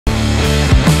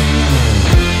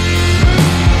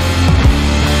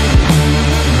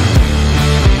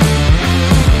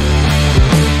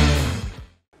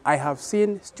I have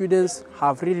seen students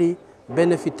have really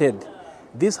benefited.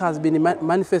 This has been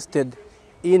manifested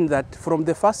in that from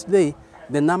the first day,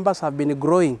 the numbers have been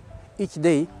growing each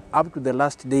day up to the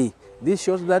last day. This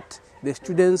shows that the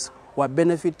students were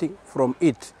benefiting from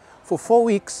it. For 4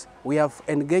 weeks, we have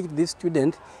engaged these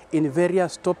students in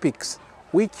various topics,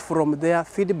 which from their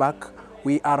feedback,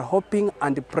 we are hoping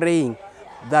and praying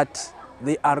that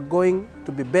they are going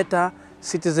to be better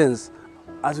citizens.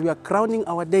 As we are crowning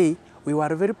our day, we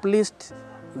were very pleased.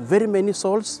 Very many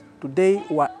souls today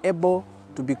were able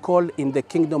to be called in the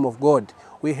kingdom of God.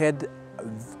 We had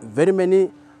very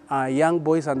many young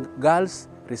boys and girls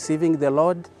receiving the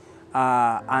Lord.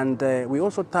 We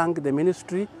also thank the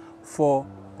ministry for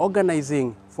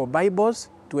organizing for Bibles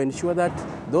to ensure that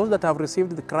those that have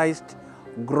received the Christ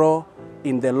grow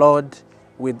in the Lord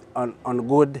on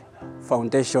good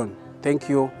foundation. Thank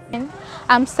you.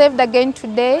 I'm saved again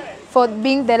today for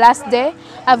being the last day.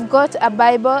 I've got a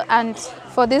Bible, and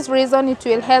for this reason it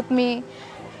will help me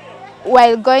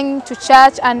while going to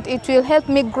church, and it will help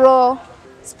me grow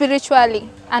spiritually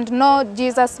and know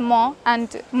Jesus more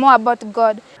and more about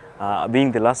God.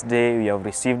 Being the last day, we have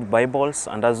received Bibles,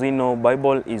 and as we know,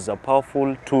 Bible is a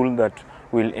powerful tool that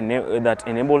will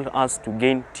enable us to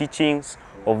gain teachings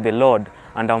of the Lord.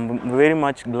 And I'm very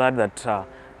much glad that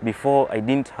before I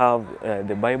didn't have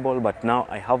the Bible, but now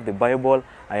I have the Bible.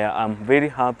 I am very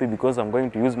happy because I'm going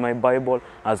to use my Bible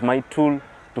as my tool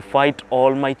to fight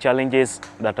all my challenges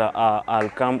that I'll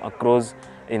come across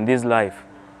in this life.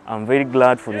 I'm very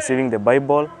glad for receiving the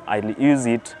Bible. I'll use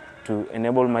it to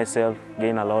enable myself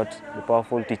gain a lot the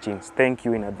powerful teachings. Thank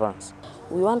you in advance.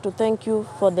 We want to thank you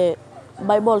for the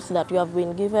Bibles that you have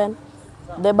been given.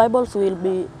 The Bibles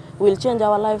will change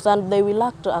our lives, and they will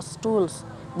act as tools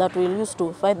that we'll use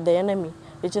to fight the enemy,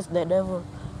 which is the devil.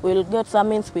 We'll get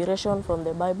some inspiration from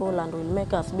the Bible and will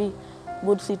make us be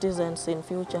good citizens in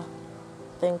future.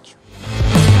 Thank you.